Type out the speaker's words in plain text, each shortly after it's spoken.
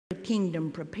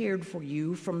kingdom prepared for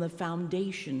you from the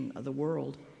foundation of the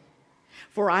world.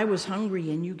 For I was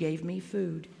hungry, and you gave me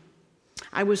food.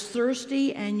 I was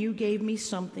thirsty, and you gave me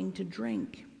something to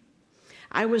drink.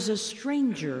 I was a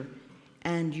stranger,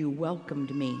 and you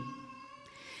welcomed me.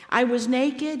 I was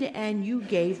naked, and you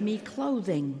gave me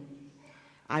clothing.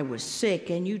 I was sick,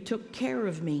 and you took care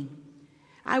of me.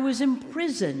 I was in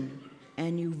prison,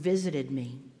 and you visited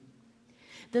me.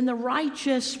 Then the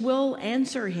righteous will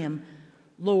answer him,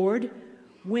 Lord,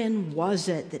 when was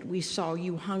it that we saw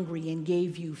you hungry and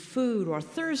gave you food, or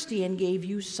thirsty and gave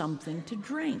you something to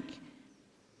drink?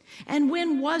 And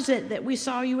when was it that we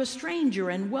saw you a stranger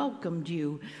and welcomed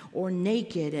you, or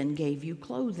naked and gave you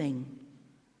clothing?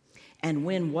 And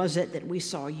when was it that we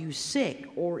saw you sick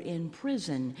or in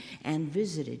prison and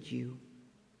visited you?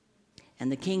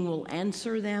 And the king will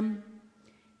answer them,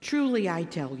 Truly I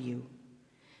tell you,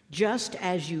 just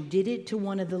as you did it to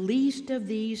one of the least of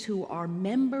these who are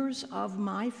members of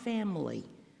my family,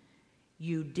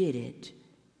 you did it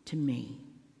to me.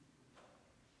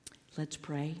 Let's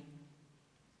pray.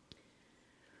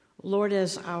 Lord,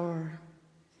 as our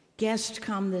guests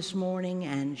come this morning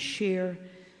and share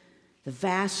the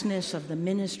vastness of the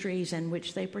ministries in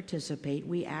which they participate,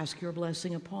 we ask your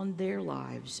blessing upon their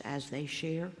lives as they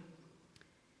share.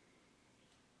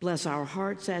 Bless our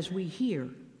hearts as we hear,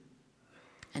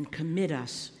 and commit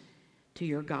us to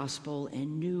your gospel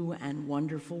in new and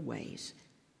wonderful ways.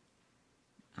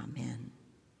 Amen.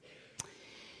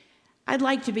 I'd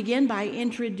like to begin by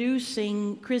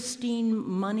introducing Christine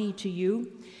Money to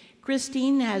you.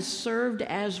 Christine has served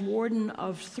as warden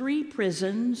of 3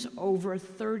 prisons over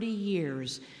 30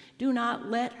 years. Do not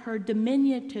let her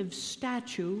diminutive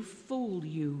stature fool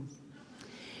you.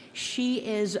 She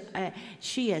is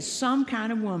some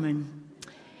kind of woman.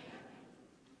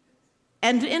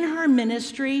 And in her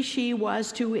ministry, she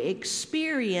was to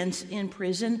experience in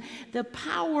prison the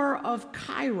power of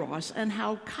Kairos, and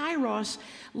how Kairos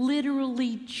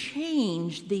literally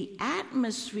changed the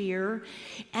atmosphere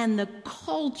and the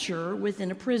culture within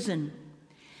a prison.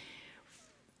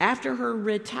 After her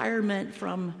retirement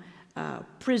from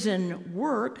prison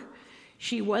work,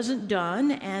 she wasn't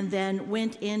done, and then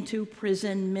went into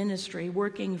prison ministry,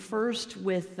 working first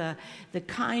with the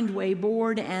Kindway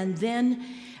Board, and then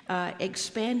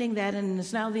expanding that, and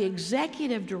is now the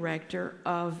executive director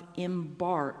of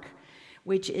Embark,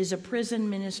 which is a prison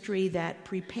ministry that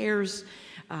prepares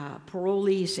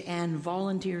parolees and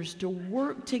volunteers to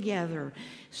work together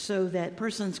so that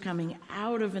persons coming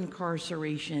out of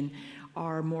incarceration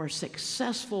are more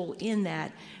successful in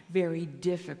that very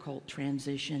difficult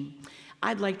transition.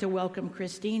 I'd like to welcome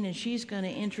Christine, and she's going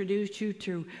to introduce you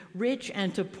to Rich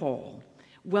and to Paul.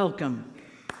 Welcome.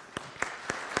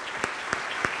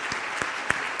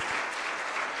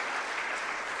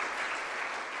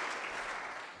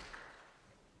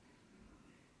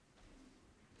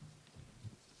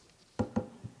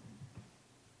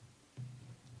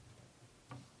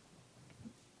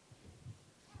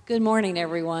 Good morning,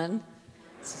 everyone.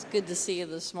 It's good to see you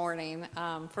this morning.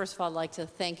 First of all, I'd like to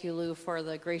thank you, Lou, for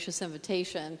the gracious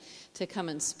invitation to come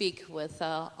and speak with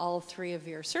all 3 of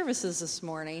your services this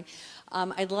morning.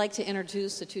 I'd like to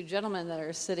introduce the 2 gentlemen that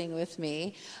are sitting with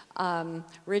me.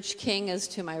 Rich King is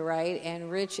to my right,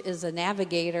 and Rich is a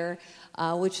navigator,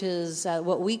 which is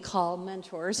what we call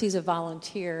mentors. He's a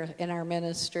volunteer in our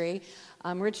ministry.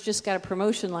 Rich just got a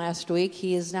promotion last week.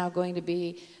 He is now going to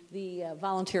be the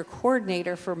volunteer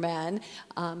coordinator for men.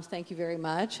 Thank you very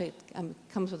much. It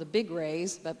comes with a big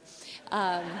raise, but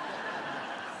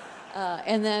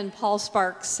and then Paul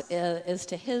Sparks is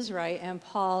to his right, and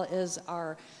Paul is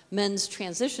our men's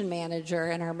transition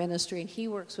manager in our ministry, and he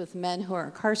works with men who are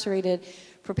incarcerated,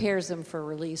 prepares them for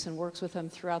release, and works with them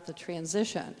throughout the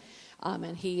transition.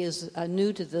 And he is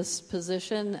new to this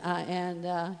position,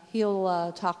 and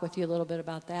he'll talk with you a little bit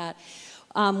about that.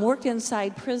 Worked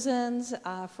inside prisons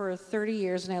for 30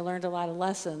 years, and I learned a lot of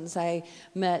lessons. I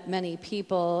met many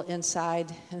people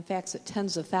inside, in fact,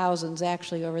 tens of thousands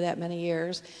actually over that many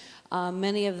years.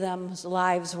 Many of them's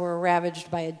lives were ravaged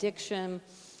by addiction,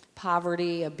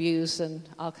 poverty, abuse, and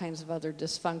all kinds of other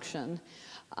dysfunction.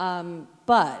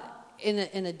 But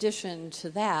in addition to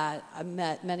that, I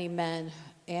met many men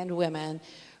and women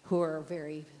who are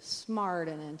very smart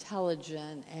and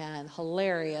intelligent and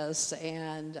hilarious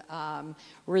and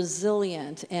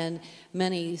resilient, and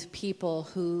many people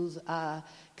who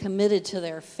committed to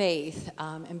their faith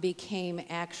and became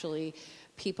actually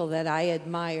people that I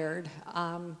admired.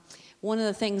 One of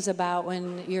the things about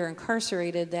when you're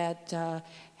incarcerated that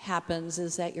happens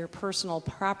is that your personal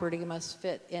property must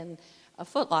fit in a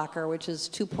footlocker, which is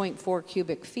 2.4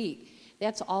 cubic feet.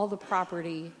 That's all the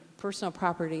property personal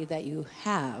property that you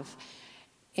have.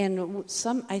 And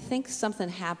I think something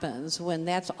happens when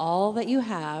that's all that you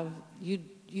have.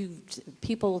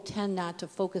 People tend not to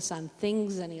focus on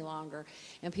things any longer,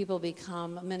 and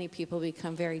many people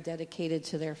become very dedicated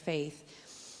to their faith.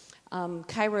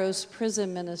 Kairos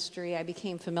prison ministry, I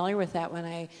became familiar with that when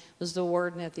I was the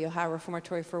warden at the Ohio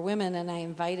Reformatory for Women, and I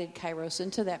invited Kairos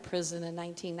into that prison in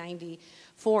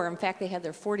 1994. In fact, they had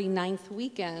their 49th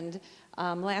weekend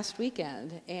last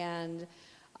weekend, and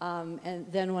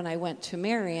then when I went to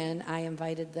Marion, I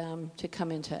invited them to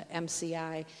come into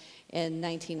MCI in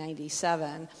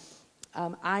 1997.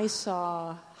 I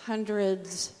saw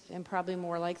hundreds, and probably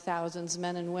more like thousands,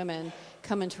 men and women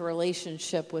come into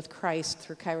relationship with Christ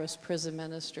through Kairos prison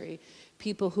ministry.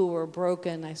 People who were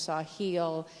broken, I saw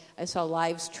heal. I saw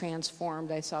lives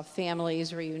transformed. I saw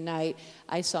families reunite.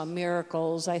 I saw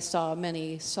miracles. I saw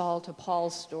many Saul to Paul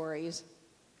stories.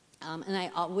 And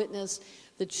I witnessed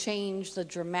the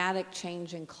dramatic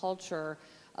change in culture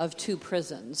of two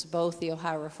prisons, both the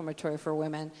Ohio Reformatory for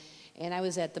Women, and I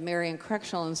was at the Marion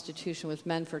Correctional Institution with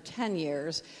men for 10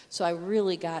 years, so I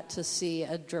really got to see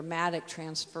a dramatic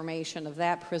transformation of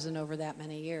that prison over that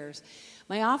many years.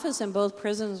 My office in both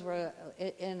prisons were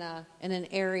in an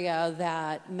area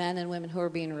that men and women who were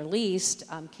being released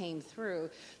came through,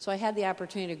 so I had the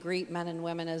opportunity to greet men and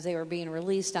women as they were being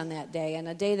released on that day, and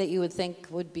a day that you would think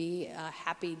would be a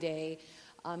happy day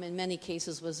in many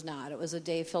cases was not. It was a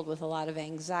day filled with a lot of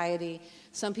anxiety.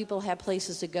 Some people had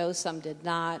places to go, some did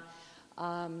not.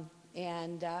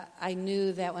 And I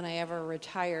knew that when I ever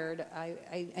retired,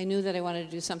 I knew that I wanted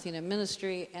to do something in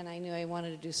ministry, and I knew I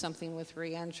wanted to do something with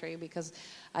reentry, because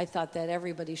I thought that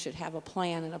everybody should have a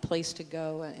plan and a place to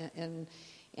go and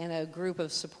a group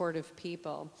of supportive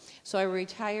people. So I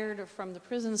retired from the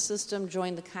prison system,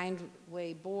 joined the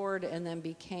Kindway board, and then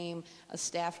became a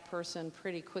staff person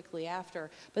pretty quickly after.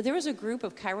 But there was a group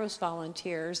of Kairos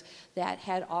volunteers that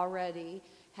had already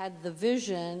had the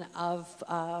vision of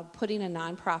putting a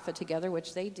nonprofit together,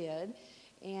 which they did,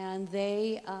 and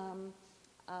their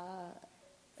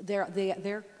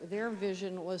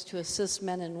vision was to assist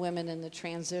men and women in the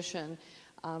transition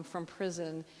from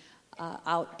prison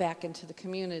out back into the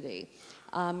community,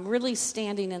 really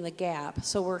standing in the gap.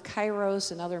 So where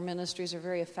Kairos and other ministries are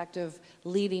very effective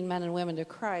leading men and women to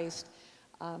Christ,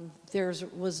 there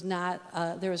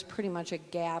was pretty much a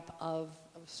gap of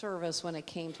service when it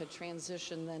came to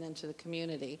transition then into the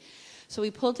community. So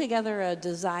we pulled together a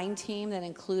design team that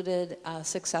included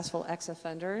successful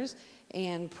ex-offenders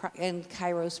and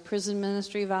Kairos prison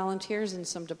ministry volunteers and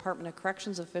some Department of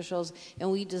Corrections officials,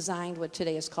 and we designed what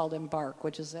today is called Embark,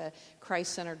 which is a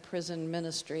Christ-centered prison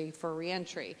ministry for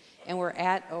reentry. And we're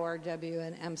at ORW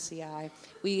and MCI.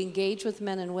 We engage with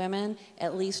men and women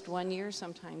at least 1 year,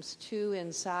 sometimes 2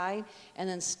 inside, and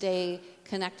then stay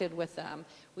connected with them.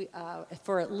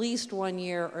 For at least 1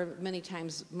 year, or many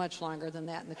times much longer than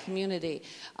that in the community.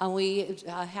 We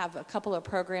have a couple of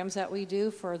programs that we do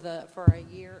for a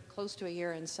year, close to a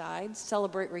year inside.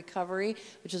 Celebrate Recovery,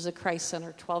 which is a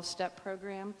Christ-centered 12-step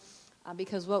program,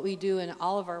 because what we do in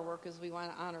all of our work is we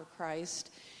want to honor Christ.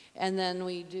 And then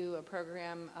we do a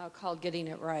program called Getting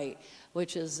It Right,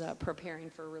 which is preparing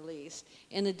for release.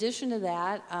 In addition to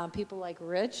that, people like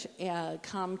Rich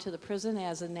come to the prison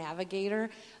as a navigator,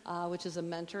 which is a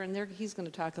mentor, and he's going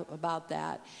to talk about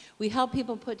that. We help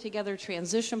people put together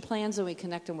transition plans, and we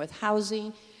connect them with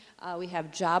housing. We have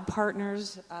job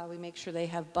partners. We make sure they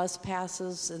have bus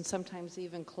passes and sometimes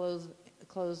even clothes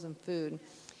and food.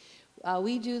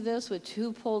 We do this with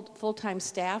 2 full-time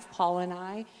staff, Paul and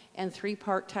I, and 3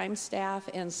 part-time staff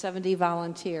and 70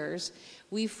 volunteers.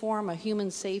 We form a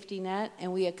human safety net,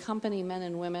 and we accompany men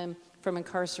and women from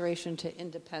incarceration to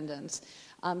independence.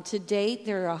 To date,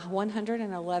 there are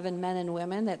 111 men and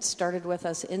women that started with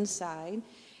us inside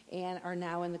and are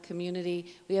now in the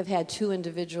community. We have had 2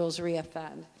 individuals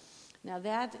reoffend. Now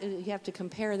you have to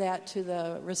compare that to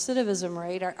the recidivism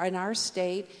rate. In our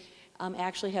state,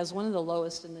 actually has one of the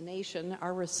lowest in the nation.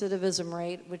 Our recidivism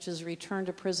rate, which is return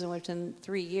to prison within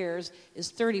 3 years,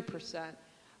 is 30%.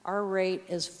 Our rate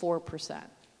is 4%.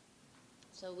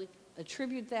 So we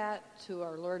attribute that to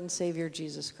our Lord and Savior,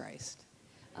 Jesus Christ.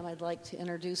 I'd like to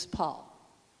introduce Paul.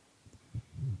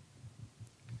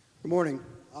 Good morning.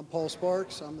 I'm Paul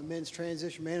Sparks. I'm the Men's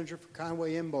Transition Manager for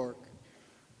Conway Embark.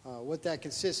 What that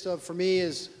consists of for me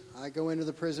is I go into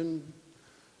the prison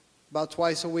about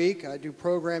twice a week. I do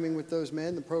programming with those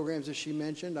men, the programs that she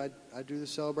mentioned. I do the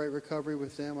Celebrate Recovery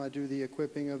with them. I do the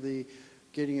equipping of the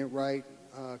Getting It Right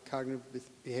cognitive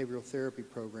behavioral therapy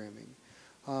programming.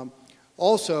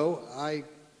 Also, I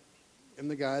am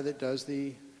the guy that does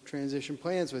the transition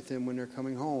plans with them when they're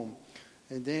coming home.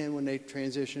 And then when they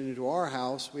transitioned into our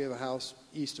house, we have a house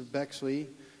east of Bexley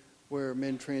where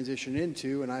men transition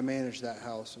into, and I managed that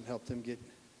house and helped them get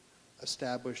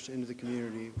established into the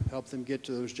community, helped them get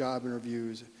to those job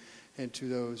interviews and to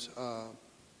those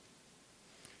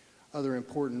other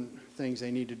important things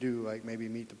they need to do, like maybe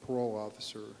meet the parole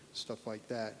officer, stuff like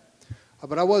that.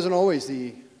 But I wasn't always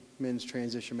the men's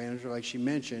transition manager, like she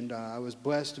mentioned. I was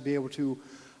blessed to be able to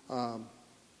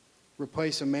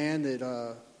replace a man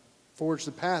that forged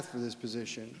the path for this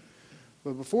position.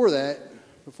 But before that,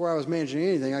 before I was managing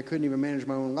anything, I couldn't even manage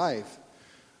my own life.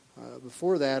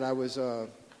 Before that, I was a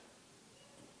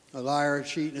liar, a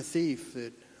cheat, and a thief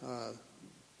that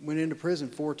went into prison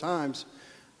 4 times,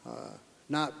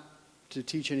 not to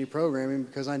teach any programming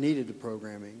because I needed the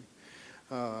programming.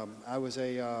 I was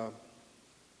a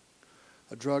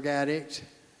drug addict.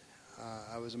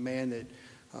 I was a man that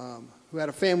who had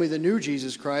a family that knew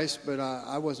Jesus Christ, but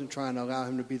I wasn't trying to allow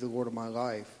him to be the Lord of my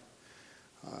life.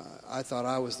 I thought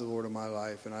I was the Lord of my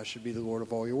life, and I should be the Lord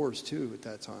of all yours too at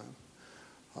that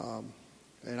time.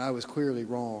 And I was clearly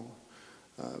wrong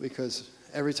because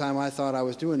every time I thought I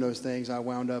was doing those things, I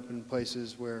wound up in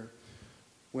places where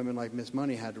women like Miss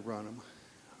Money had to run them.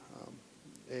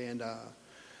 And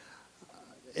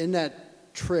in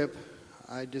that trip,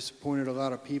 I disappointed a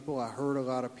lot of people. I hurt a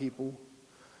lot of people.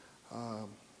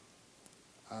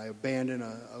 I abandoned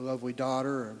a lovely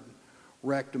daughter and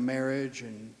wrecked a marriage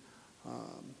and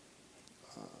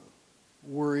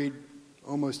worried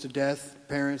almost to death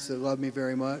parents that loved me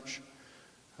very much.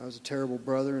 I was a terrible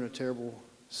brother and a terrible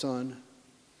son.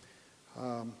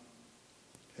 And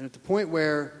at the point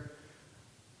where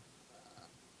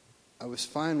I was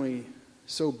finally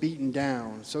so beaten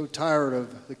down, so tired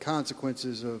of the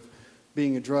consequences of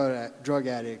being a drug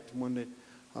addict, one that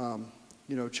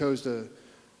chose to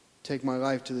take my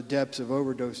life to the depths of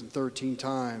overdosing 13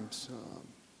 times,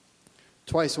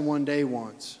 twice in one day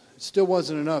once. It still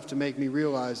wasn't enough to make me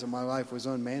realize that my life was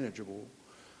unmanageable,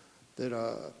 that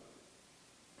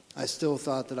I still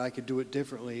thought that I could do it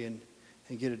differently and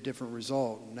get a different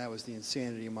result, and that was the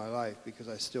insanity of my life because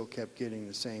I still kept getting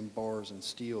the same bars and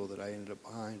steel that I ended up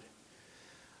behind.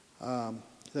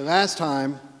 The last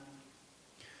time,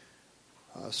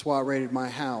 SWAT raided my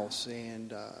house,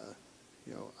 and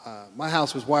my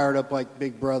house was wired up like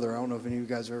Big Brother. I don't know if any of you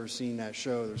guys have ever seen that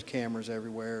show. There's cameras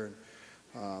everywhere,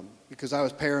 and because I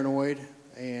was paranoid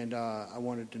and I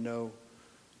wanted to know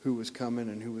who was coming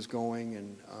and who was going,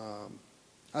 and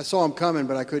I saw them coming,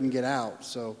 but I couldn't get out,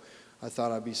 so I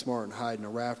thought I'd be smart and hide in the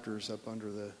rafters up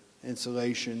under the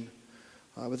insulation.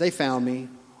 But they found me,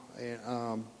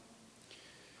 and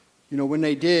when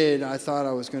they did, I thought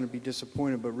I was going to be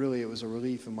disappointed, but really it was a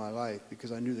relief in my life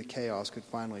because I knew the chaos could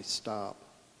finally stop.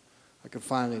 I could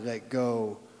finally let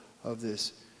go of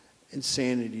this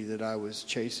insanity that I was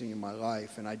chasing in my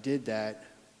life, and I did that.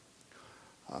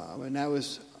 And that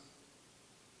was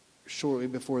shortly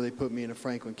before they put me in a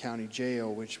Franklin County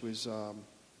jail, which was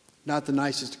not the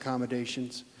nicest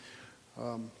accommodations.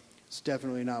 It's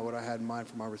definitely not what I had in mind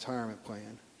for my retirement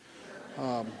plan.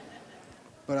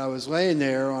 But I was laying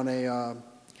there on a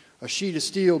sheet of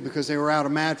steel because they were out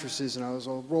of mattresses, and I was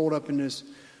all rolled up in this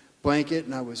blanket,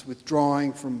 and I was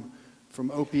withdrawing from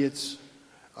opiates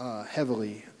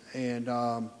heavily. And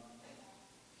I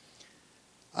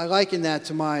liken that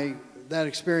to that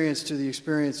experience to the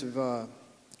experience of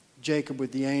Jacob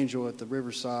with the angel at the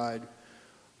riverside.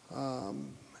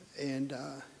 And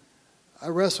I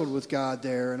wrestled with God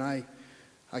there, and I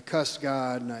cussed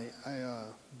God, and I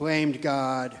blamed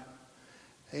God.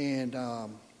 And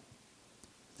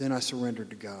then I surrendered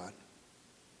to God.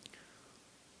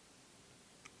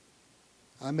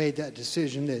 I made that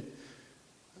decision that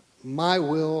my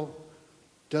will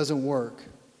doesn't work.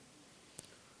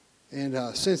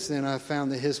 And since then, I've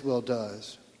found that His will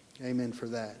does. Amen for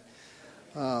that.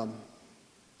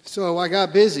 So I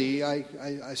got busy. I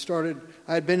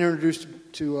had been introduced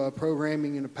to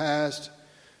programming in the past,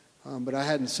 but I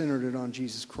hadn't centered it on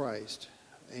Jesus Christ.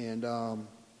 And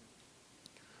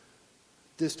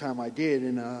this time I did,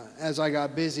 and as I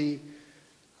got busy,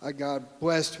 I got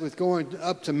blessed with going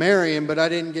up to Marion, but I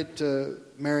didn't get to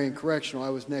Marion Correctional. I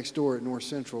was next door at North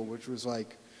Central, which was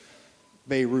like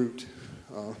Beirut.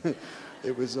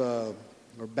 It was, or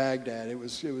Baghdad. It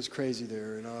was crazy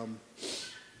there, and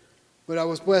but I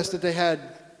was blessed that they had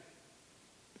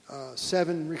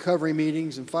 7 recovery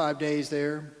meetings in 5 days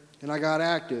there, and I got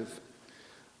active.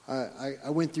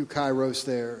 I went through Kairos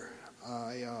there.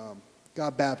 I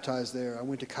got baptized there. I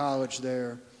went to college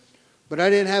there. But I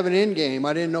didn't have an end game.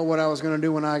 I didn't know what I was going to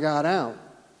do when I got out.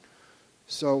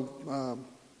 So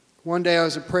one day I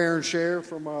was at prayer and share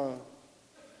from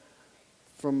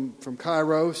from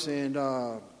Kairos,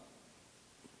 and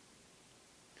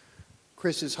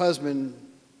Chris's husband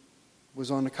was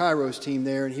on the Kairos team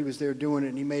there, and he was there doing it,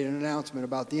 and he made an announcement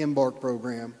about the Embark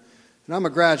program. And I'm a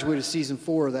graduate of season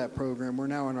 4 of that program. We're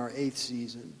now in our 8th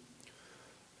season.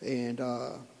 And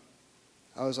I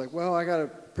was like, well, I got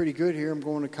it pretty good here. I'm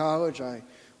going to college. I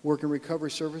work in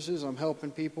recovery services. I'm helping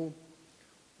people.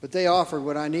 But they offered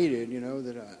what I needed,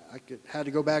 that I had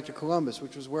to go back to Columbus,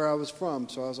 which was where I was from.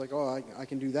 So I was like, oh, I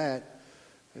can do that.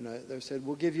 And they said,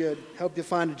 we'll help you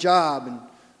find a job, and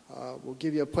we'll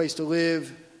give you a place to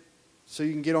live so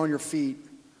you can get on your feet.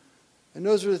 And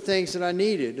those are the things that I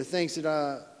needed, the things that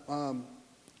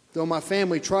though my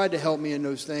family tried to help me in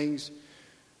those things,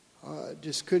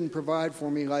 just couldn't provide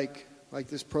for me like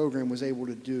this program was able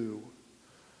to do.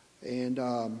 And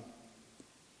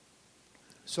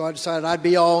so I decided I'd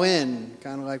be all in,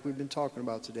 kind of like we've been talking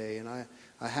about today, and I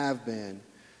have been.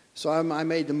 So I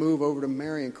made the move over to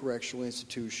Marion Correctional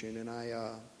Institution, and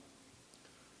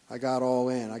I got all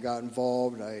in. I got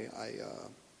involved. I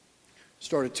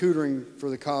started tutoring for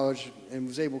the college and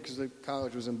was able, because the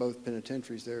college was in both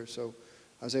penitentiaries there, so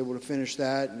I was able to finish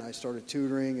that, and I started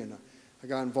tutoring, and I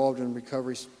got involved in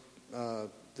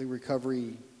the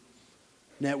recovery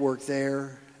network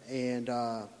there, and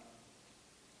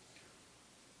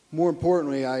more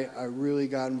importantly, I really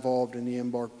got involved in the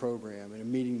Embark program and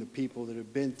in meeting the people that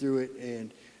have been through it,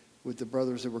 and with the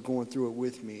brothers that were going through it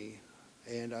with me,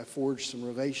 and I forged some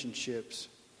relationships.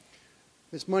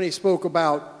 Miss Money spoke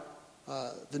about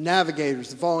the navigators,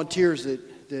 the volunteers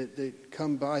that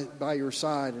come by your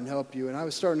side and help you. And I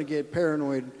was starting to get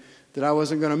paranoid that I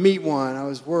wasn't going to meet one. I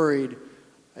was worried.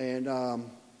 And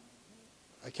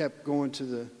I kept going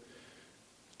to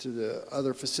the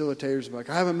other facilitators. I'm like,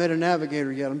 I haven't met a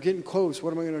navigator yet. I'm getting close.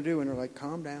 What am I going to do? And they're like,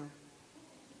 calm down.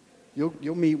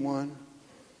 You'll meet one.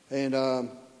 And,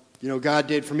 God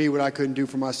did for me what I couldn't do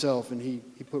for myself. And he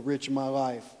put Rich in my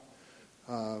life.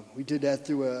 We did that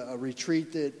through a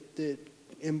retreat that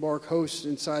Embark hosts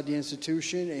inside the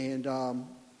institution, and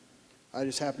I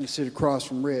just happened to sit across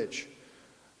from Rich.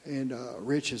 And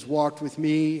Rich has walked with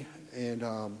me and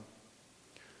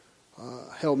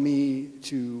helped me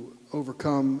to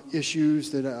overcome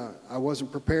issues that I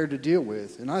wasn't prepared to deal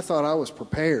with. And I thought I was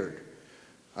prepared.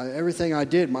 Everything I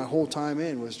did my whole time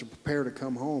in was to prepare to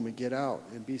come home and get out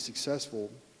and be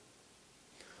successful.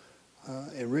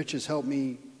 And Rich has helped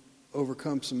me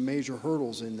overcome some major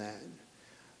hurdles in that.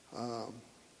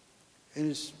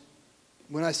 And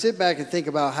when I sit back and think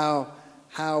about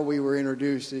how we were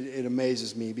introduced, it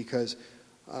amazes me, because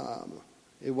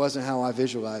it wasn't how I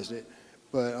visualized it.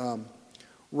 But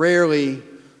rarely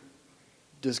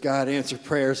does God answer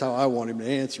prayers how I want him to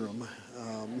answer them.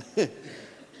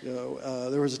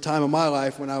 There was a time in my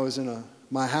life when I was in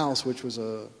my house, which was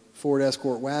a Ford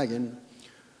Escort wagon,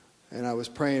 and I was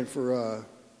praying for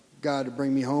God to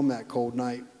bring me home that cold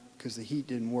night because the heat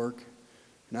didn't work,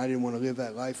 and I didn't want to live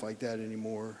that life like that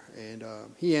anymore. And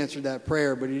he answered that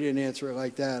prayer, but he didn't answer it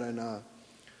like that, and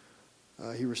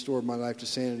he restored my life to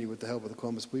sanity with the help of the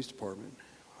Columbus Police Department.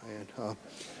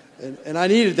 And I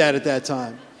needed that at that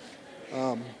time.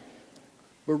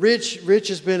 But Rich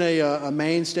has been a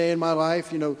mainstay in my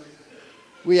life.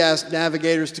 We ask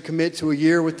navigators to commit to a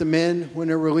year with the men when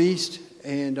they're released,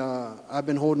 and I've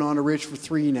been holding on to Rich for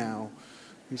 3 now.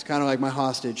 He's kind of like my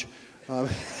hostage.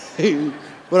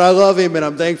 But I love him, and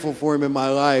I'm thankful for him in my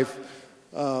life.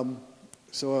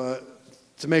 So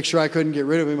to make sure I couldn't get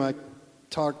rid of him, I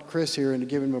talked Chris here into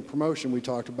giving him a promotion we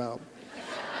talked about.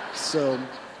 So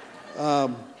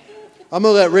I'm going to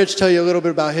let Rich tell you a little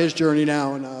bit about his journey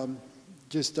now, and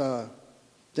just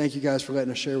thank you guys for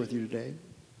letting us share with you today.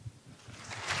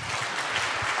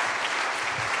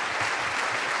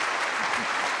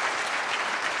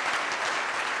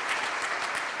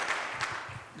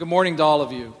 Good morning to all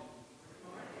of you.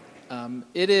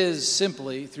 It is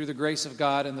simply through the grace of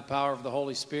God and the power of the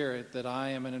Holy Spirit that I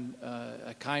am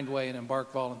a Kindway and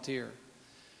Embark volunteer.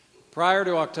 Prior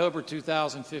to October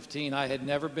 2015, I had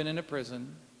never been in a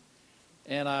prison,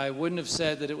 and I wouldn't have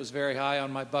said that it was very high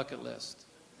on my bucket list.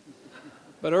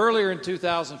 But earlier in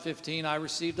 2015, I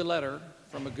received a letter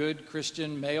from a good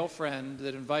Christian male friend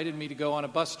that invited me to go on a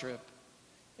bus trip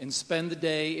and spend the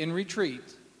day in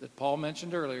retreat that Paul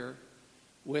mentioned earlier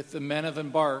with the men of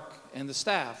Embark and the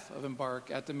staff of Embark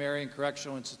at the Marion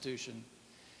Correctional Institution.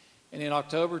 And in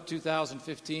October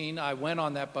 2015, I went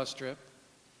on that bus trip,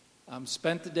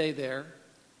 spent the day there,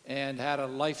 and had a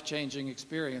life-changing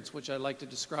experience, which I'd like to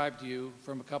describe to you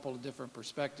from a couple of different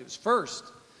perspectives. First,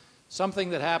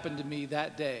 something that happened to me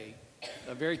that day,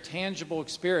 a very tangible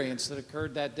experience that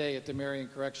occurred that day at the Marion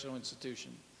Correctional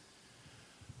Institution.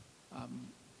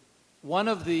 One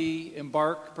of the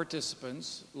Embark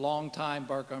participants, longtime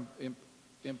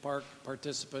Embark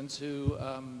participants who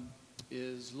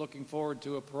is looking forward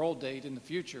to a parole date in the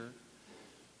future,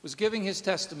 was giving his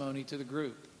testimony to the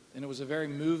group. And it was a very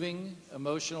moving,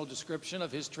 emotional description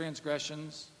of his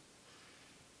transgressions,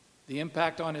 the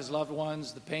impact on his loved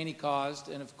ones, the pain he caused,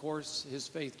 and of course, his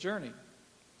faith journey.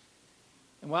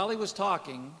 And while he was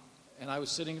talking, and I was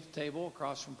sitting at the table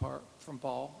across from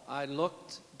Paul, I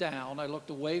looked down, I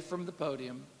looked away from the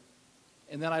podium,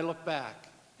 and then I looked back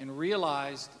and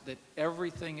realized that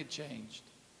everything had changed.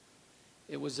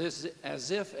 It was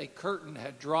as if a curtain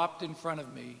had dropped in front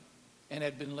of me and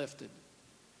had been lifted.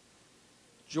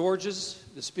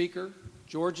 The speaker,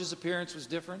 George's appearance was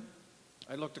different.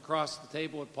 I looked across the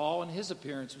table at Paul, and his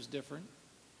appearance was different.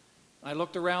 I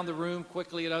looked around the room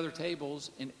quickly at other tables,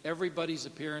 and everybody's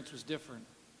appearance was different.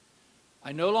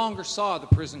 I no longer saw the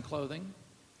prison clothing.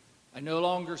 I no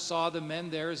longer saw the men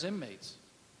there as inmates.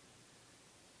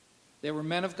 They were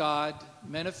men of God,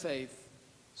 men of faith,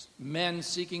 men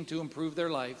seeking to improve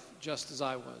their life, just as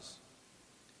I was.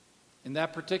 In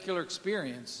that particular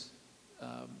experience,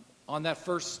 on that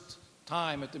first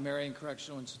time at the Marion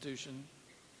Correctional Institution,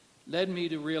 led me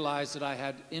to realize that I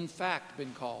had in fact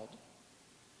been called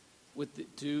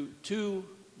to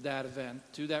that event,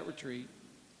 to that retreat,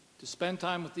 to spend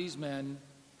time with these men,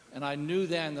 and I knew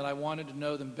then that I wanted to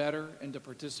know them better and to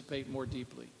participate more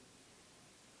deeply.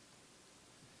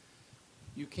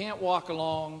 You can't walk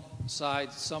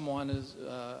alongside someone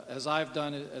as I've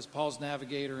done as Paul's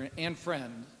navigator and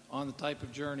friend on the type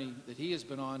of journey that he has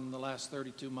been on in the last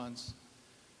 32 months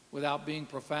without being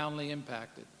profoundly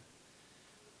impacted.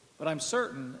 But I'm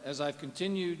certain, as I've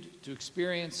continued to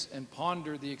experience and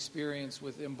ponder the experience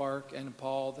with Embark and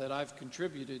Paul, that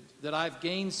I've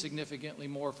gained significantly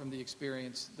more from the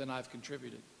experience than I've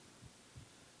contributed.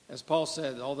 As Paul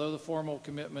said, although the formal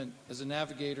commitment as a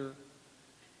navigator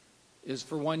is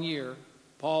for 1 year,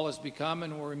 Paul has become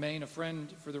and will remain a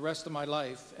friend for the rest of my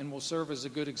life and will serve as a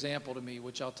good example to me,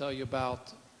 which I'll tell you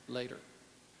about later.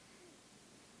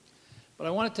 But I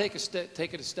want to take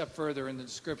it a step further in the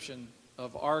description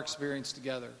of our experience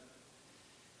together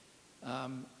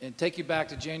and take you back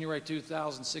to January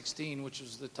 2016, which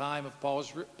was the time of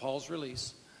Paul's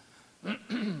release,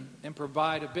 and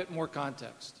provide a bit more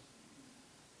context.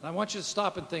 And I want you to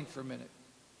stop and think for a minute.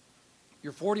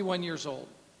 You're 41 years old.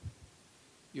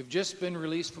 You've just been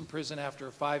released from prison after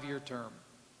a 5-year term,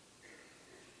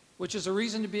 which is a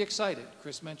reason to be excited.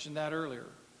 Chris mentioned that earlier.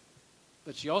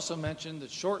 But she also mentioned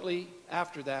that shortly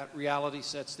after that, reality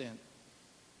sets in.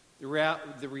 The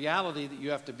reality that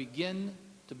you have to begin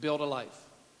to build a life.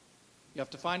 You have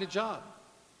to find a job.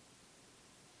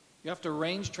 You have to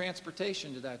arrange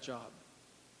transportation to that job.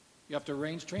 You have to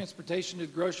arrange transportation to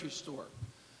the grocery store,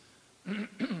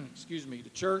 to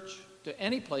church, to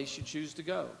any place you choose to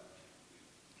go.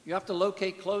 You have to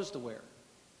locate clothes to wear.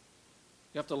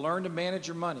 You have to learn to manage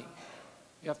your money.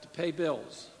 You have to pay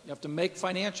bills. You have to make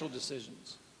financial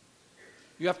decisions.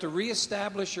 You have to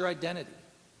reestablish your identity.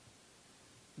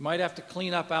 You might have to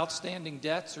clean up outstanding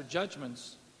debts or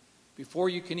judgments before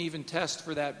you can even test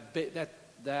for that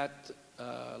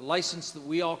license that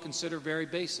we all consider very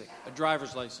basic, a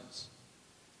driver's license.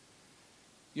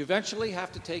 You eventually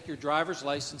have to take your driver's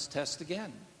license test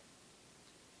again.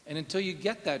 And until you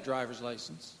get that driver's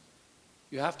license,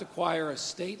 you have to acquire a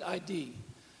state ID,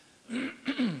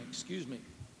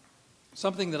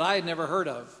 something that I had never heard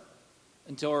of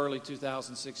until early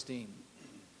 2016.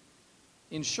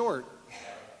 In short,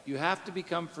 you have to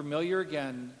become familiar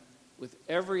again with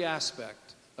every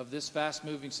aspect of this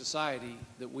fast-moving society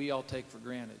that we all take for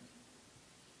granted.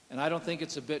 And I don't think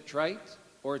it's a bit trite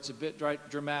or it's a bit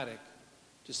dramatic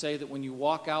to say that when you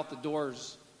walk out the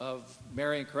doors of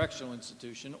Marion Correctional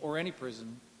Institution or any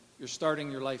prison, you're starting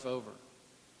your life over.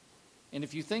 And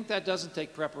if you think that doesn't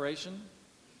take preparation,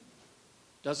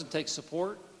 doesn't take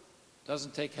support,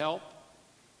 doesn't take help,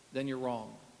 then you're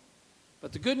wrong.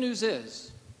 But the good news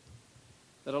is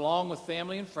that along with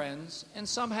family and friends, and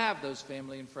some have those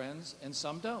family and friends, and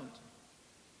some don't,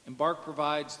 Embark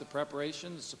provides the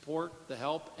preparation, the support, the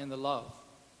help, and the love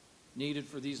needed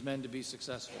for these men to be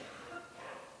successful.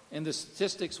 And the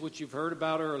statistics which you've heard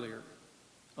about earlier,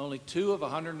 only 2 of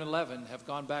 111 have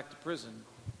gone back to prison,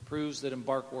 proves that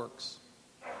Embark works.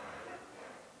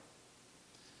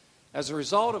 As a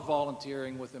result of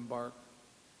volunteering with Embark,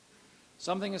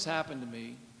 something has happened to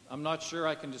me. I'm not sure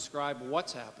I can describe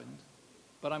what's happened,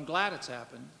 but I'm glad it's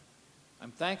happened.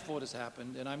 I'm thankful it has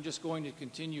happened, and I'm just going to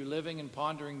continue living and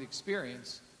pondering the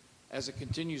experience as it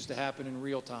continues to happen in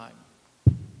real time.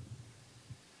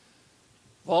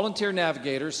 Volunteer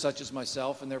navigators, such as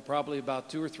myself, and there are probably about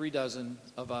 2 or 3 dozen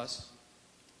of us,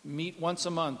 meet once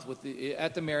a month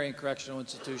at the Marion Correctional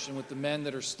Institution with the men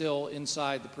that are still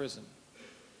inside the prison.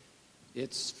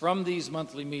 It's from these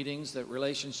monthly meetings that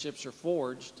relationships are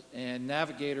forged and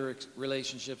navigator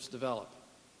relationships develop.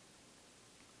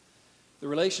 The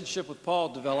relationship with Paul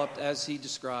developed as he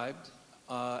described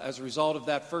as a result of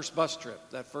that first bus trip,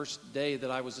 that first day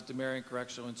that I was at the Marion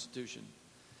Correctional Institution.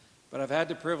 But I've had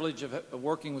the privilege of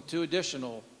working with 2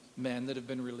 additional men that have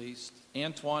been released,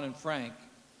 Antoine and Frank,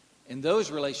 and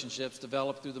those relationships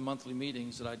developed through the monthly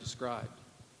meetings that I described.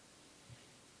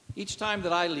 Each time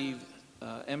that I leave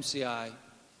MCI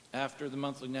after the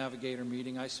monthly navigator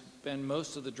meeting, I spend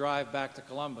most of the drive back to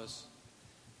Columbus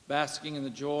basking in the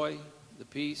joy, the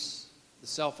peace, the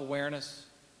self-awareness,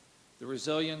 the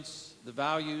resilience, the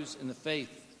values, and the faith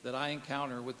that I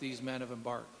encounter with these men of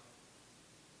Embark.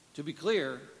 To be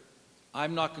clear,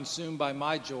 I'm not consumed by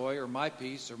my joy or my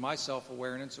peace or my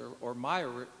self-awareness or my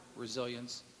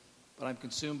resilience, but I'm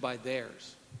consumed by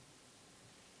theirs.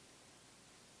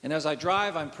 And as I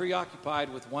drive, I'm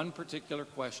preoccupied with one particular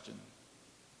question.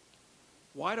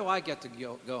 Why do I get to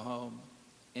go home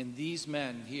and these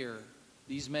men here,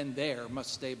 these men there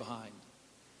must stay behind?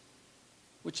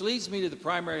 Which leads me to the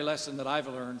primary lesson that I've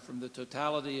learned from the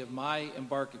totality of my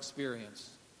Embark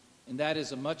experience, and that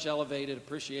is a much elevated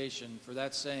appreciation for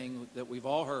that saying that we've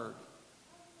all heard,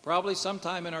 probably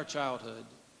sometime in our childhood,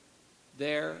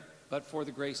 there, but for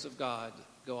the grace of God,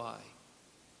 go I.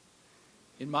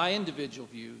 In my individual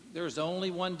view, there is only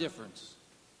one difference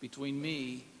between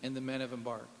me and the men of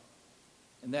Embark,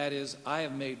 and that is I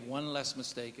have made one less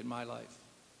mistake in my life,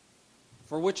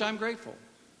 for which I'm grateful,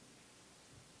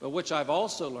 but which I've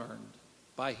also learned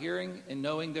by hearing and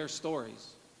knowing their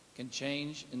stories can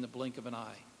change in the blink of an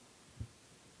eye.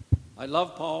 I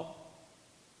love Paul.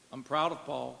 I'm proud of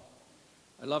Paul.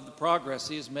 I love the progress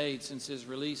he has made since his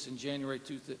release in January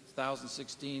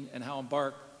 2016 and how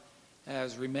Embark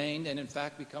has remained and in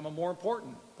fact become a more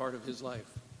important part of his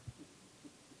life.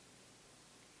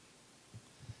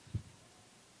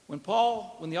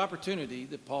 When the opportunity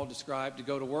that Paul described to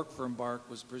go to work for Embark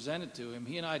was presented to him,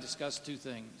 he and I discussed 2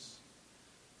 things.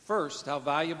 First, how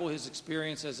valuable his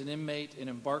experience as an inmate and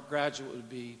Embark graduate would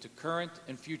be to current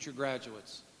and future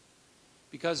graduates.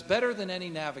 Because better than any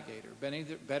navigator,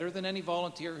 better than any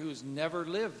volunteer who has never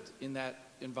lived in that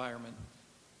environment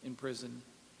in prison,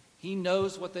 he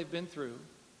knows what they've been through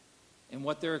and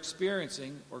what they're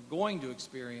experiencing or going to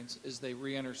experience as they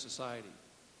re-enter society.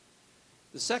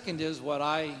 The second is what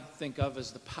I think of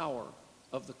as the power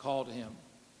of the call to him.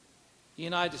 He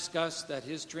and I discussed that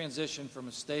his transition from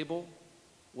a stable,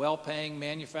 well-paying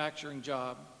manufacturing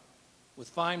job with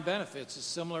fine benefits is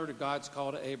similar to God's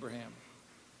call to Abraham,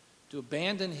 to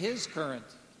abandon his current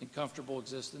and comfortable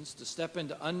existence, to step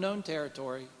into unknown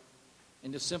territory,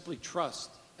 and to simply trust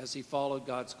as he followed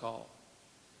God's call.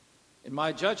 In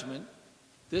my judgment,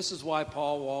 this is why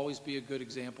Paul will always be a good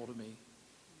example to me.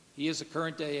 He is a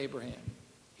current-day Abraham,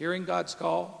 hearing God's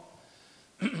call,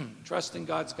 trusting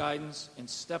God's guidance, and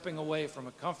stepping away from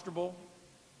a comfortable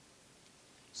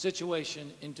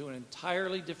situation into an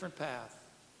entirely different path,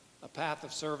 a path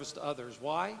of service to others.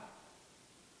 Why?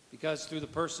 Because through the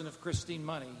person of Christine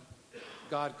Money,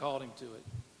 God called him to it.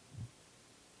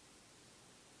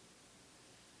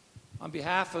 On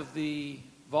behalf of the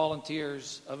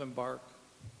volunteers of Embark,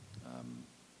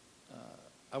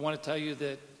 I want to tell you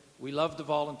that we love to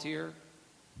volunteer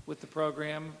with the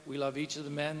program. We love each of the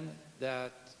men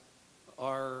that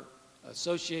are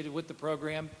associated with the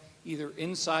program, either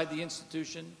inside the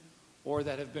institution or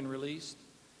that have been released.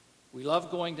 We love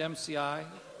going to MCI.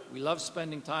 We love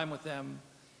spending time with them,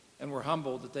 and we're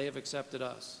humbled that they have accepted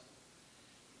us.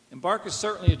 Embark is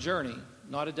certainly a journey,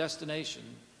 not a destination,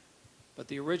 but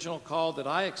the original call that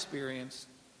I experienced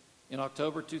in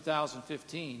October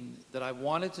 2015, that I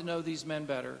wanted to know these men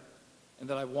better and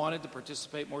that I wanted to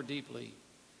participate more deeply,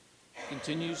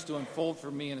 continues to unfold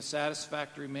for me in a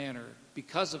satisfactory manner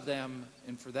because of them,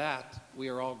 and for that we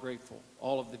are all grateful.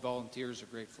 All of the volunteers are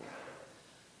grateful.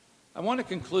 I want to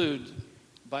conclude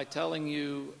by telling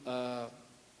you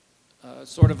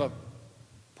sort of a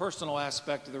personal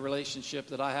aspect of the relationship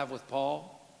that I have with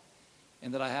Paul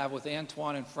and that I have with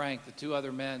Antoine and Frank, the 2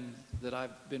 other men that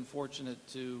I've been fortunate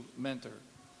to mentor.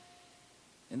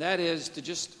 And that is to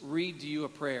just read to you a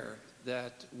prayer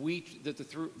that we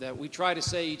try to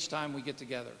say each time we get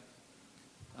together.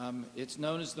 It's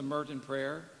known as the Merton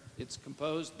Prayer. It's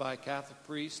composed by Catholic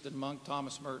priest and monk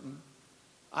Thomas Merton.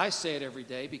 I say it every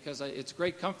day because it's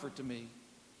great comfort to me,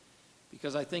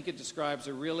 because I think it describes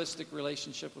a realistic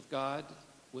relationship with God,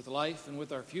 with life, and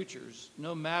with our futures,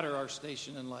 no matter our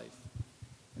station in life.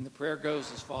 And the prayer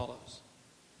goes as follows.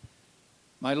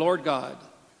 My Lord God,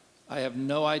 I have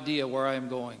no idea where I am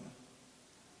going.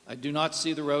 I do not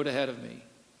see the road ahead of me.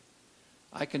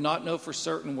 I cannot know for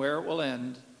certain where it will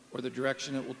end or the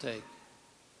direction it will take.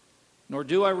 Nor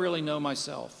do I really know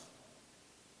myself.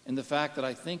 And the fact that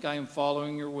I think I am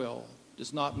following your will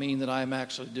does not mean that I am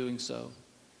actually doing so.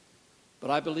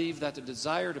 But I believe that the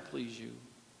desire to please you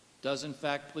does in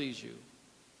fact please you.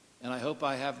 And I hope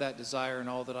I have that desire in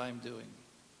all that I am doing.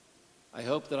 I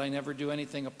hope that I never do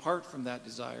anything apart from that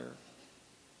desire.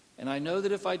 And I know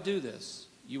that if I do this,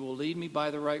 you will lead me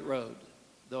by the right road,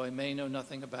 though I may know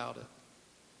nothing about it.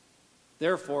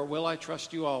 Therefore, will I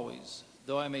trust you always,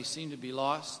 though I may seem to be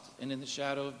lost and in the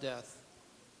shadow of death.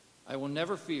 I will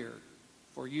never fear,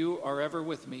 for you are ever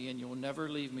with me, and you will never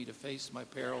leave me to face my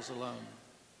perils alone.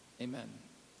 Amen.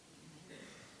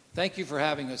 Thank you for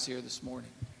having us here this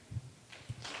morning.